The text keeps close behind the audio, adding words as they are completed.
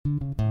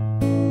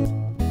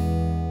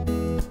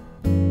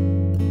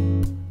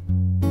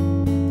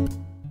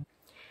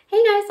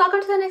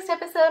next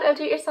episode of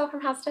Do It Yourself from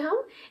House to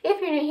Home.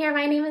 If you're new here,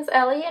 my name is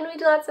Ellie and we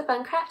do lots of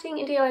fun crafting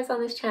and DIYs on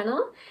this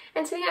channel.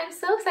 And today I'm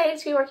so excited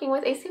to be working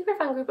with a super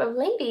fun group of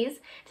ladies.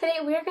 Today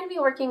we're going to be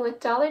working with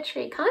Dollar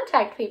Tree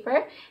contact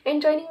paper,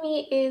 and joining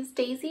me is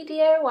Daisy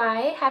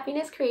DIY,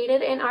 Happiness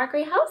Created, and Our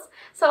Grey House.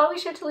 So I'll be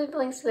sure to leave the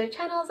links to their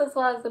channels as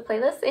well as the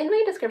playlists in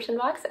my description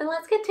box, and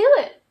let's get to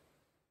it!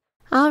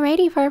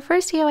 Alrighty, for our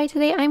first DIY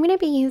today, I'm going to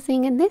be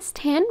using this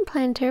tan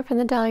planter from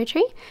the Dollar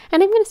Tree,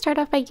 and I'm going to start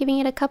off by giving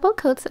it a couple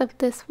coats of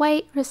this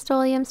white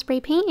Rust-Oleum spray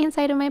paint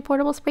inside of my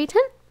portable spray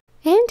tin.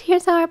 And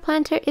here's how our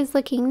planter is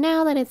looking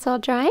now that it's all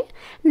dry.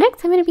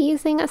 Next, I'm going to be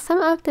using some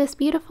of this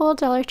beautiful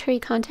Dollar Tree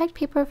contact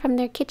paper from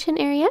their kitchen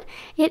area.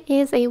 It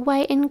is a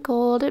white and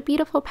gold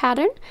beautiful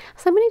pattern.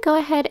 So I'm going to go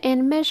ahead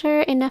and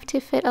measure enough to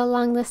fit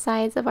along the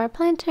sides of our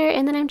planter,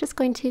 and then I'm just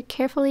going to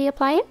carefully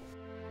apply it.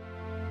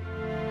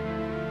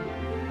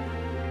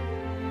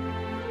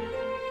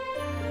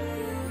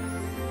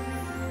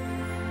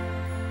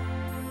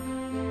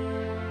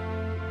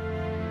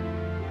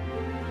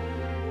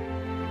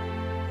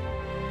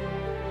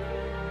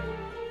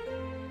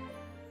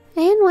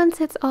 And once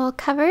it's all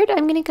covered,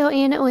 I'm going to go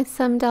in with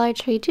some Dollar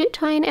Tree jute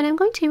twine, and I'm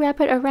going to wrap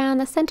it around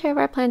the center of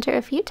our planter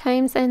a few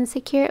times and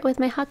secure it with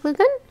my hot glue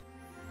gun.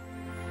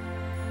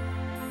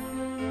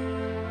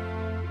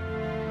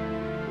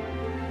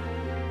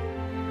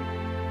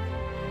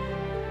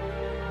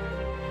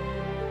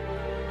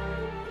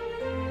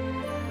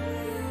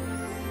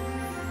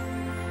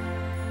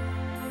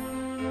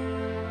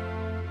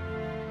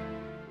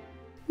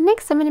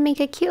 Next, I'm going to make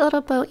a cute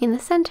little bow in the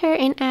center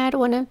and add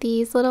one of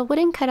these little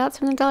wooden cutouts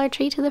from the Dollar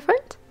Tree to the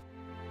front.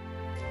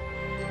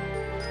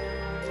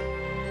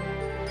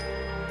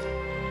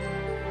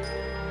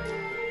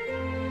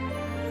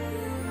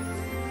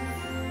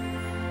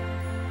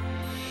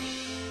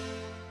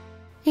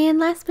 And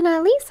last but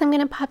not least, I'm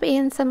going to pop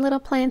in some little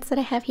plants that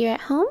I have here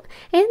at home,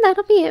 and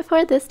that'll be it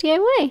for this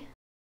DIY.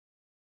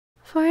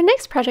 For our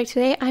next project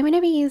today, I'm going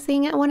to be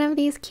using one of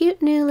these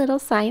cute new little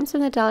signs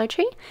from the Dollar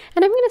Tree,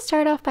 and I'm going to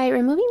start off by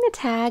removing the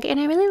tag, and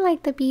I really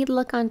like the bead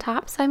look on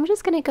top, so I'm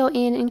just going to go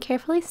in and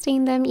carefully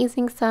stain them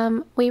using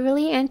some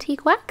Waverly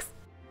Antique Wax.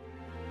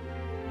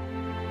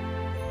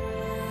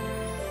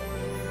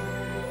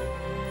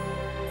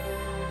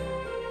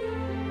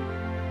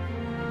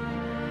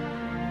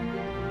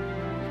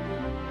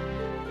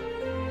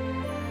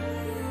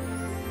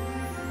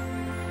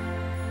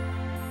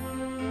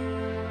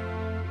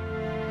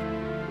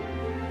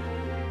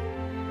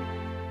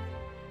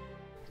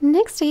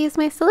 Next, I use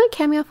my Silver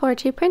Cameo 4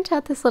 to print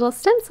out this little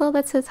stencil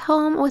that says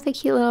home with a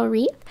cute little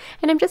wreath,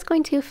 and I'm just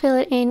going to fill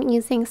it in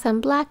using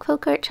some black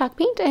folk art chalk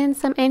paint and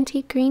some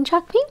antique green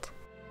chalk paint.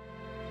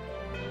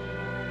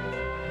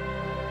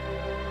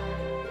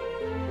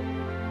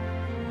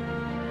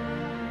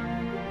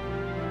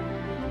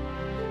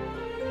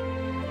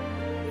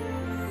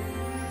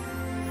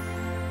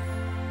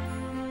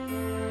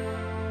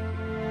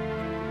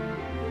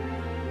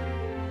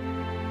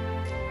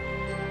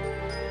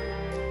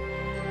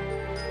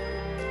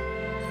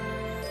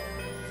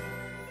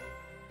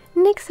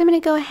 Next, I'm going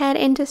to go ahead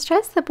and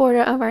distress the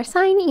border of our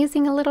sign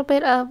using a little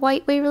bit of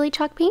white Waverly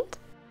chalk paint.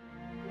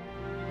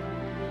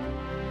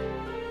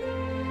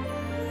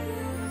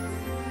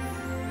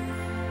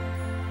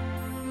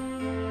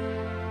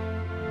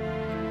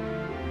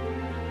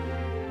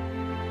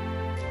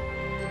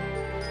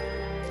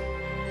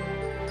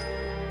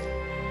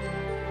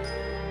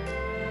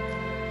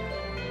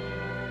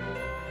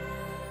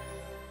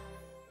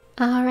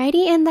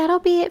 Alrighty, and that'll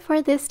be it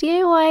for this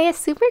DIY. It's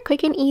super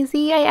quick and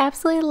easy. I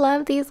absolutely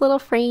love these little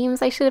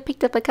frames. I should have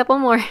picked up a couple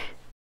more.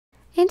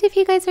 And if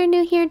you guys are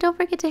new here, don't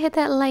forget to hit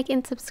that like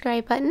and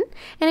subscribe button.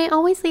 And I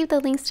always leave the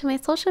links to my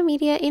social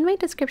media in my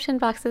description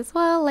box as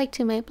well, like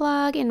to my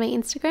blog and my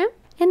Instagram.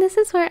 And this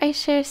is where I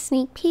share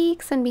sneak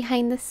peeks and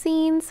behind the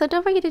scenes, so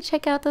don't forget to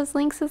check out those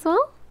links as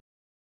well.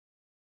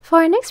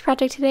 For our next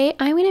project today,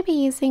 I'm going to be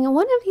using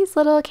one of these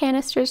little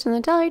canisters from the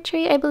Dollar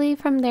Tree, I believe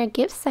from their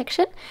gifts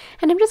section,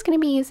 and I'm just going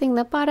to be using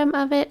the bottom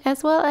of it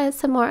as well as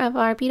some more of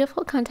our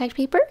beautiful contact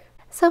paper.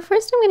 So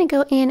first I'm going to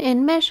go in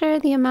and measure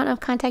the amount of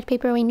contact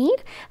paper we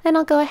need, then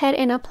I'll go ahead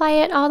and apply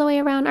it all the way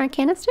around our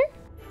canister.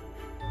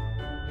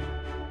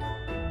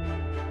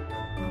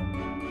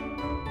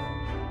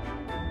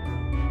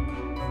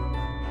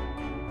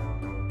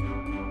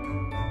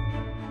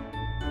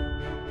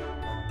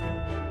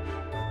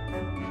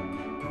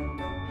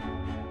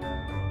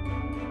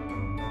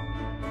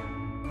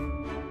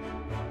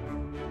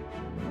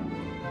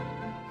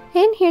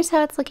 And here's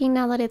how it's looking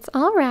now that it's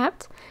all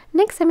wrapped.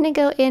 Next, I'm going to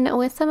go in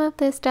with some of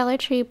this Dollar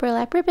Tree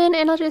burlap ribbon,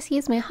 and I'll just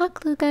use my hot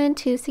glue gun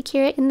to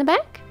secure it in the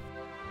back.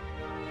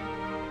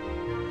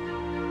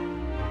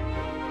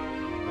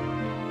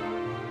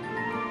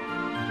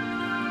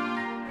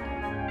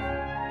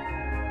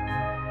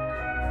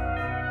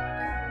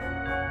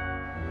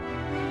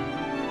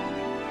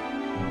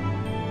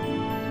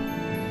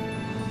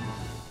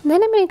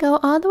 Then I'm going to go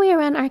all the way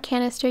around our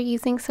canister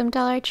using some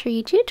Dollar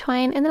Tree jute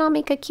twine, and then I'll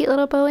make a cute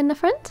little bow in the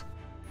front.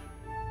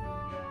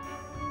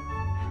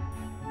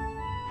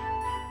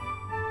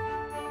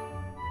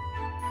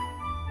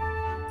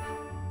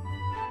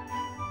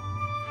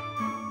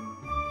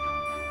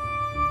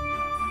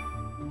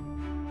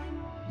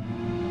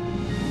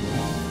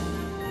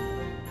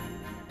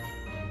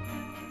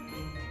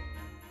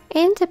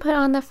 And to put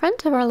on the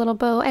front of our little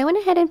bow, I went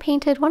ahead and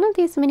painted one of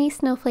these mini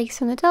snowflakes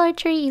from the Dollar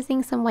Tree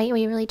using some white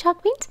Waverly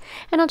chalk paint,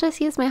 and I'll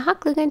just use my hot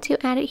glue gun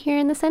to add it here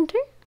in the center.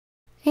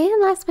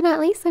 And last but not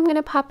least, I'm going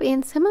to pop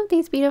in some of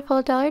these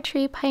beautiful Dollar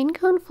Tree pine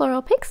cone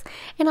floral picks,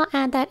 and I'll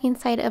add that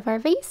inside of our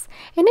vase.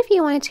 And if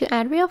you wanted to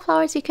add real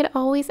flowers, you could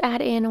always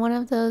add in one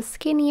of those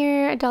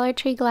skinnier Dollar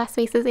Tree glass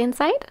vases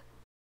inside.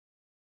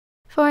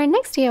 For our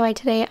next DIY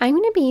today, I'm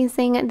going to be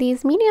using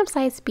these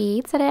medium-sized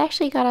beads that I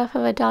actually got off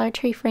of a Dollar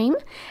Tree frame,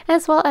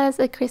 as well as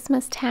a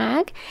Christmas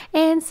tag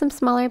and some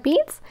smaller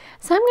beads.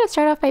 So I'm going to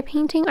start off by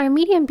painting our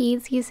medium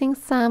beads using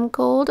some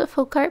gold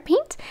folk art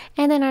paint,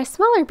 and then our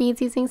smaller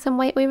beads using some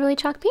white Waverly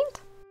chalk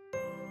paint.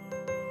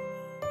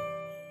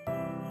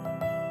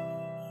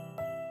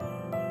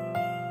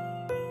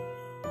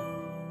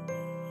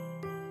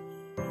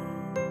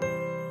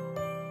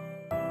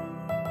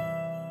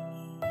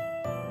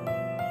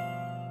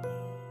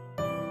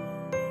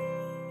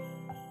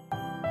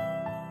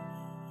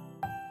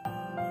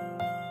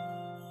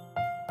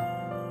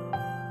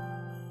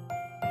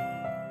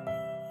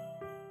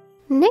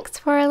 Next,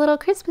 for our little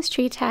Christmas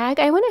tree tag,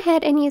 I went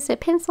ahead and used a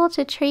pencil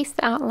to trace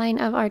the outline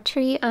of our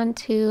tree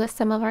onto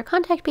some of our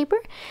contact paper.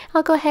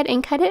 I'll go ahead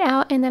and cut it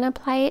out and then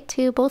apply it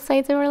to both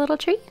sides of our little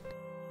tree.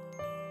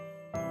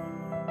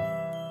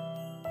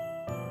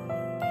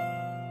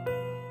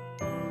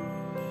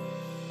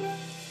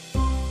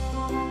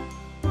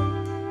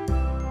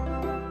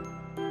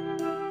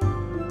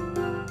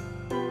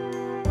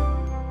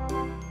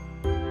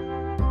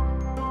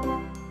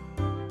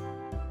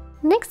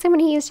 Next, I'm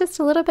going to use just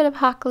a little bit of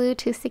hot glue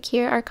to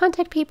secure our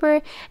contact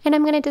paper, and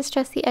I'm going to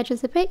distress the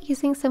edges a bit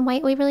using some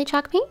white Waverly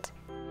chalk paint.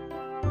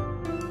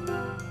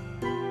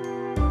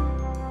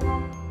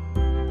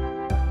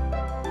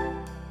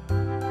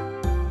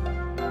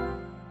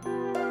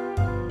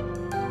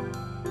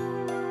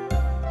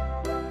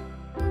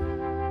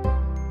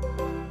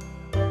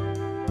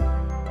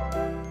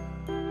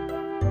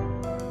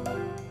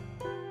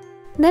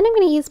 Then I'm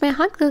going to use my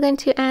hot glue gun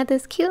to add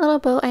this cute little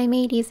bow I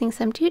made using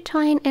some jute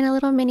twine and a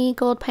little mini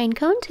gold pine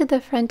cone to the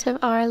front of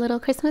our little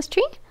Christmas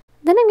tree.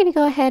 Then I'm going to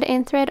go ahead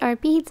and thread our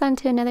beads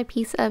onto another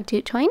piece of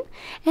jute twine,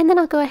 and then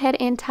I'll go ahead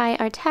and tie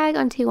our tag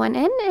onto one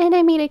end, and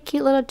I made a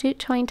cute little jute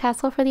twine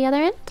tassel for the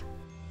other end.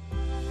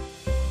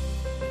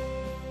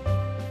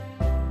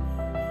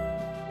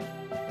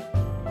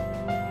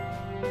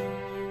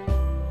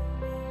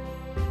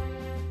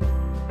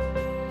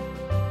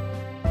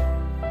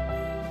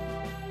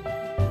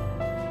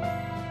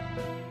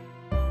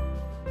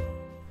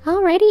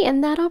 Alrighty,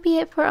 and that'll be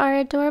it for our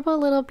adorable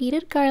little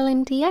beaded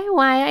garland DIY.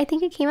 I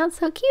think it came out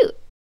so cute.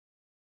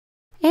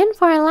 And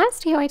for our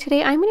last DIY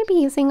today, I'm going to be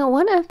using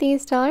one of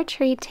these Dollar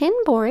Tree tin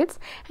boards,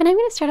 and I'm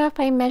going to start off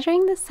by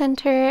measuring the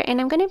center,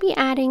 and I'm going to be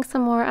adding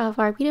some more of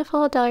our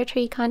beautiful Dollar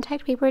Tree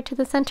contact paper to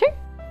the center.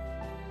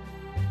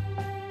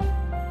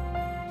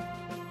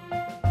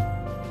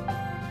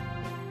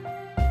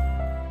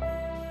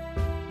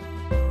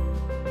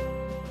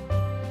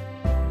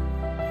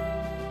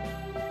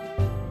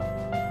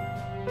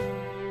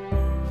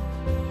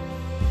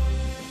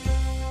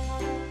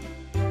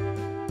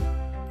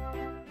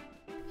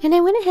 And I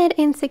went ahead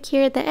and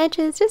secured the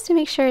edges just to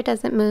make sure it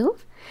doesn't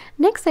move.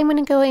 Next, I'm going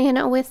to go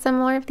in with some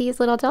more of these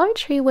little Dollar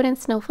Tree wooden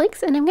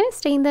snowflakes, and I'm going to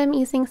stain them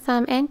using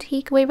some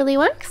antique Waverly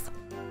wax.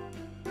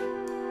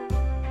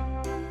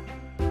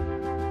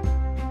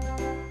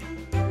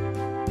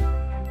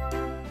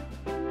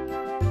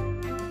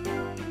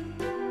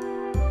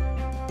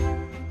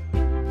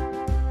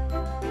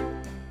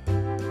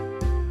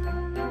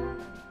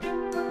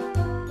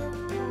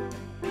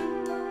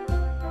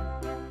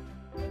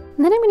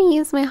 And then I'm going to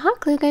use my hot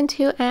glue gun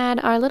to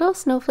add our little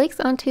snowflakes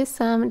onto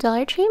some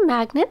Dollar Tree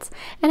magnets,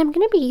 and I'm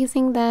going to be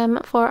using them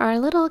for our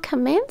little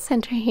command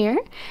center here.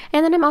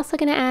 And then I'm also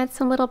going to add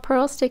some little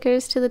pearl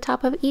stickers to the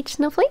top of each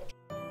snowflake.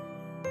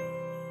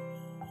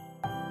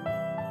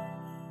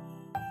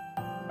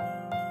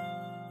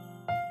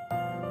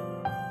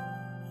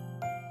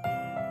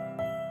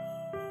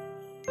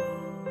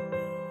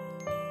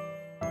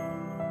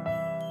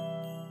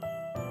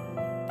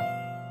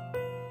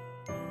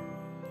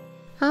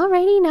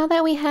 Alrighty, now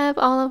that we have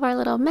all of our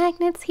little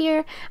magnets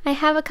here, I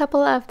have a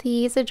couple of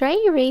these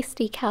dry erase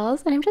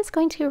decals, and I'm just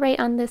going to write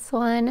on this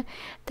one,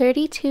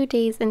 32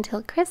 days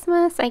until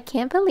Christmas. I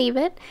can't believe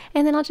it.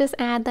 And then I'll just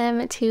add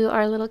them to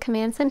our little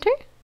command center.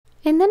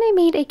 And then I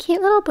made a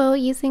cute little bow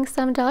using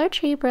some Dollar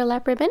Tree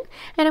burlap ribbon,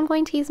 and I'm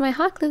going to use my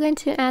hot glue gun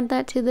to add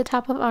that to the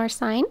top of our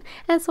sign,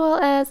 as well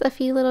as a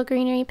few little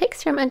greenery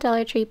picks from a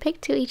Dollar Tree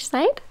pick to each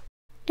side.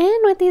 And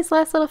with these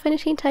last little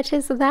finishing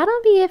touches,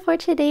 that'll be it for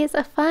today's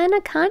fun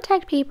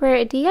contact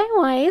paper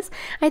DIYs.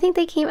 I think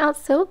they came out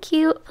so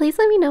cute. Please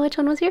let me know which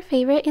one was your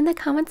favorite in the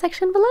comment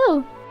section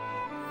below.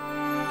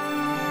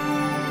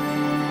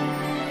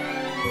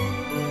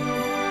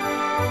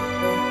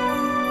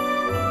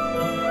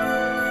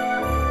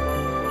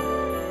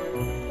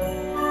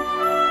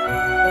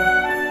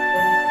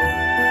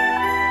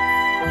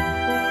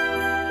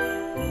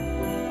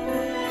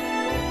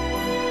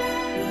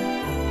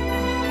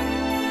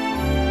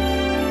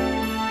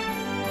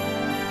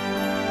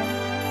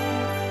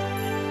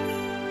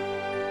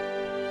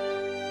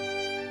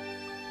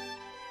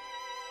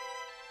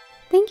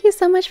 Thank you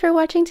so much for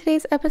watching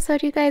today's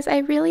episode, you guys. I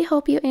really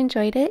hope you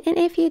enjoyed it. And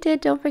if you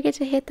did, don't forget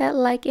to hit that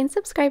like and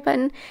subscribe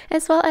button,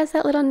 as well as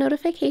that little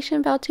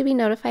notification bell to be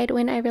notified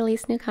when I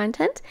release new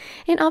content.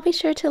 And I'll be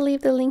sure to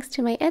leave the links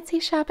to my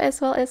Etsy shop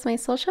as well as my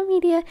social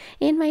media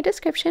in my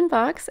description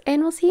box.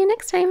 And we'll see you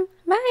next time.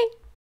 Bye!